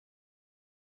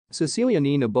Cecilia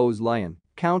Nina Bowes-Lyon,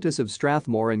 Countess of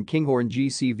Strathmore and Kinghorne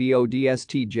GCVO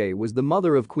DStJ, was the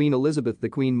mother of Queen Elizabeth, the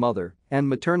Queen Mother, and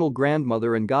maternal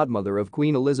grandmother and godmother of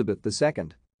Queen Elizabeth II.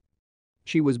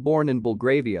 She was born in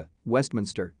Belgravia,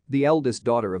 Westminster, the eldest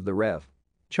daughter of the Rev.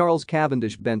 Charles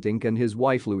Cavendish-Bentinck and his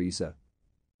wife Louisa.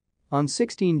 On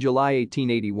 16 July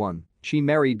 1881, she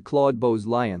married Claude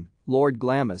Bowes-Lyon, Lord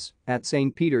Glamis, at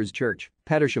St. Peter's Church,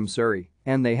 Petersham, Surrey,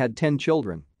 and they had 10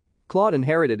 children. Claude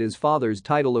inherited his father's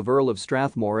title of Earl of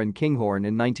Strathmore and Kinghorne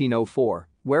in 1904,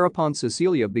 whereupon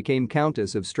Cecilia became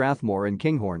Countess of Strathmore and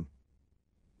Kinghorne.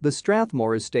 The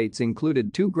Strathmore estates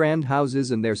included 2 grand houses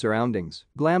and their surroundings,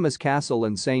 Glamis Castle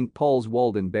and St. Paul's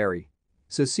Walden Bury.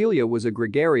 Cecilia was a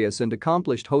gregarious and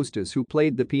accomplished hostess who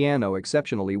played the piano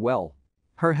exceptionally well.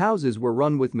 Her houses were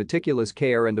run with meticulous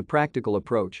care and a practical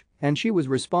approach, and she was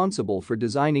responsible for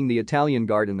designing the Italian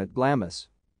garden at Glamis.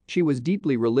 She was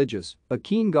deeply religious, a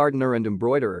keen gardener and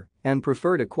embroiderer, and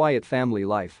preferred a quiet family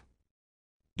life.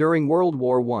 During World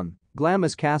War I,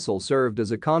 Glamis Castle served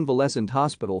as a convalescent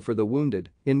hospital for the wounded,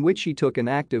 in which she took an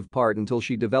active part until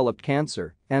she developed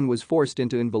cancer and was forced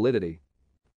into invalidity.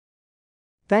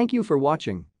 Thank you for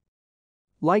watching.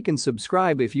 Like and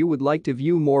subscribe if you would like to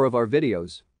view more of our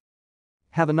videos.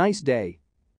 Have a nice day.